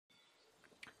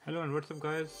Hello and what's up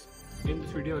guys. In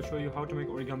this video I'll show you how to make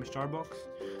origami star box.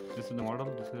 This is the model.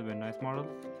 This is a very nice model.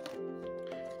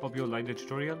 Hope you'll like the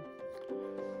tutorial.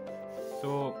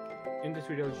 So in this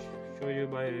video I'll show you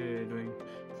by doing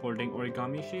folding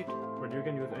origami sheet, but you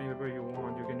can use any paper you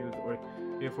want. You can use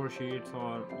A4 sheets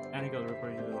or any color paper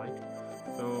you like.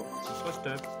 So the first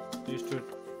step is to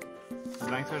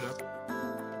blank side up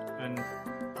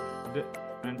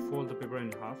and fold the paper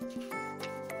in half.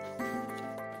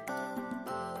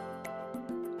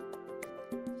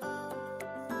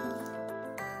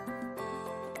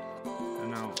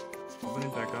 Now open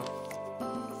it back up,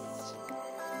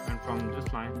 and from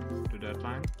this line to that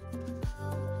line,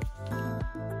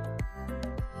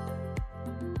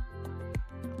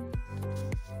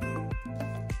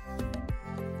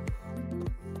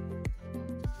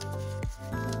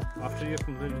 after you have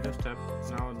completed this step,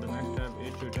 now the next step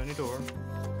is to turn it over,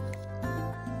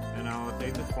 and now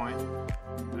take this point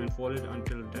and fold it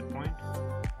until that point.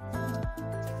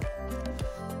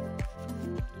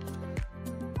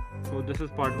 So this is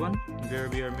part 1, where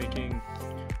we are making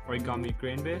origami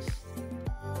crane base.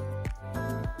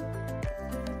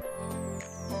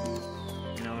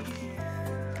 Now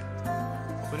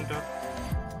open it up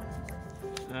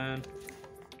and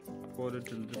fold it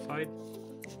to the side.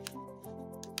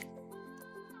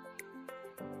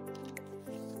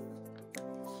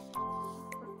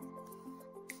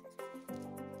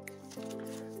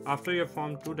 After you have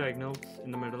formed two diagonals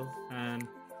in the middle and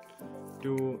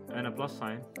a plus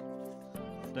sign,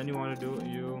 then you want to do,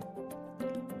 you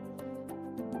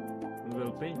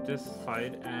will pinch this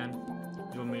side and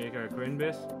you'll make a crane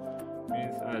base.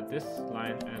 Means this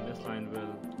line and this line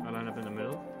will line up in the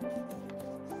middle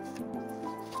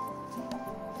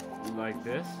like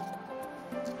this,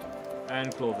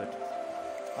 and close it.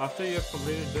 After you have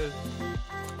completed this,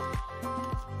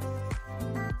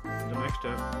 the next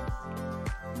step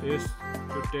is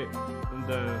to take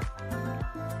the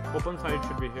open side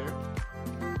should be here,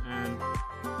 and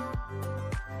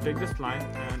take this line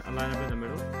and align it in the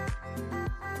middle.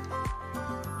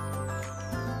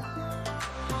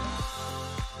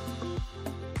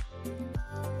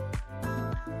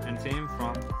 And same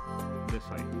from this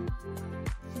side.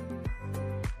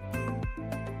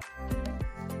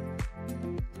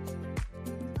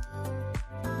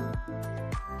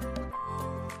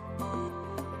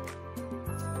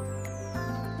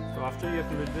 So after you have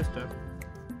completed this step,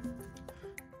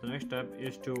 the next step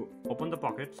is to open the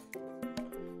pockets.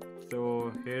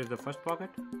 So here's the first pocket.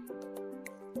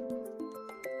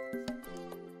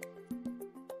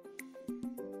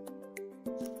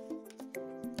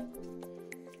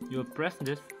 You'll press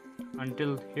this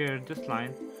until here this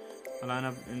line align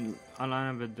up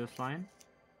with this line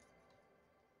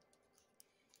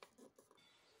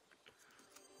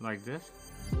like this,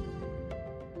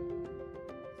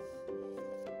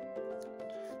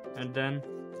 and then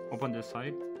open this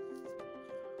side,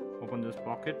 open this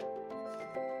pocket.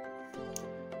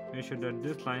 Make sure that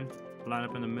this line line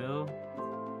up in the middle.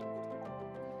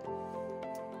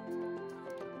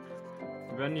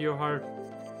 When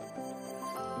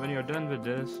you're done with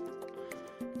this,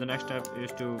 the next step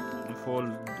is to fold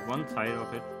one side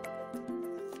of it,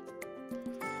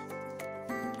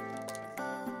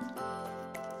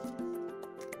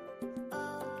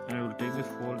 and I will take this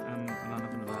fold and line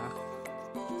up in the back,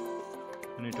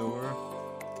 turn it over,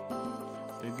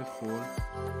 take this fold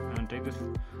and take this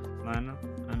line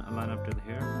and align up to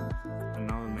here, and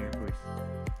now we'll make a crease.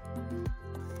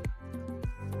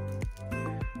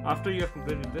 After you have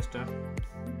completed this step,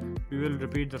 we will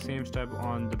repeat the same step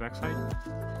on the back side.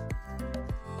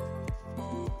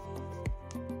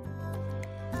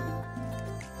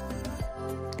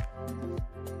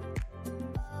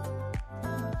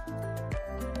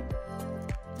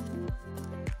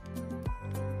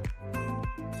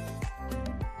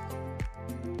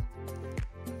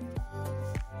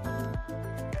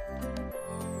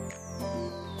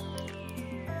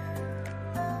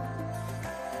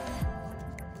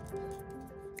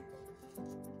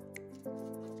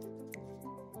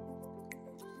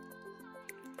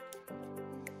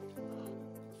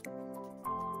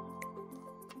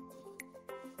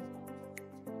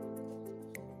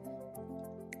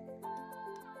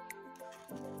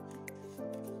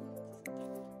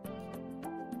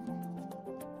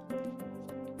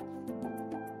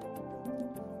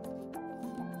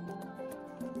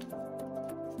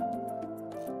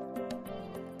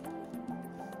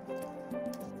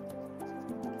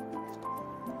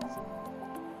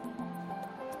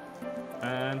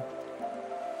 And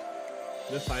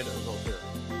this side is also here.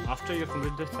 After you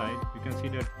complete this side, you can see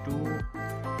that two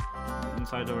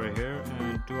sides over here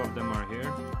and two of them are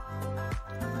here.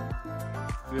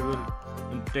 we will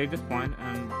take this point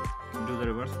and do the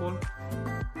reverse fold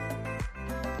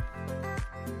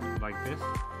like this,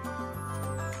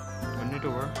 turn it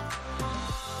over,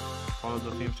 follow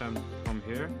the same step from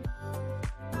here,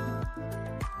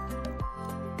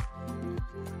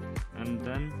 and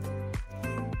then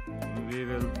we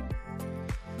will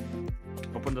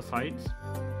open the sides.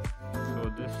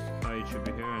 So this side should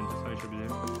be here and this side should be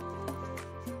there,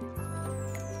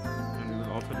 and we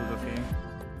will also do the same,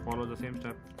 follow the same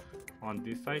step on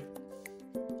this side,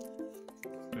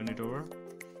 turn it over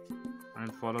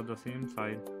and follow the same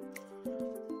side,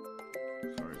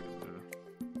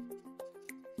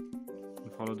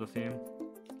 follow the same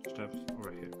steps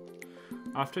over here.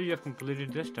 After you have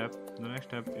completed this step, the next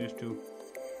step is to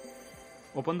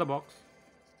open the box,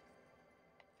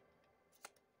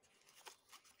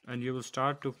 and you will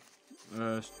start to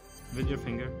with your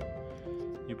finger,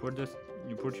 you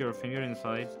put your finger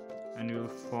inside and you will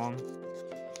form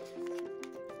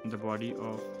the body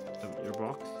of your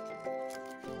box.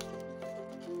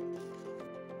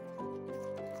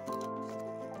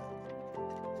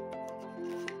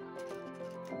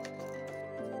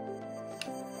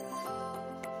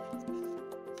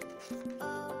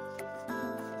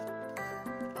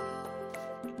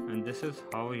 And this is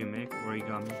how you make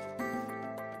origami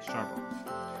star box.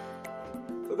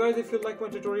 So guys, if you like my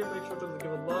tutorial, make sure to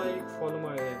give a like, follow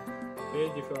my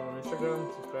page if you're on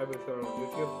Instagram, subscribe if you're on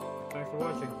YouTube. Thanks for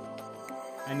watching.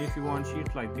 And if you want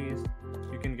sheets like these,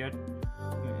 you can get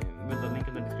with the link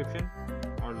in the description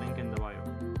or link in the bio.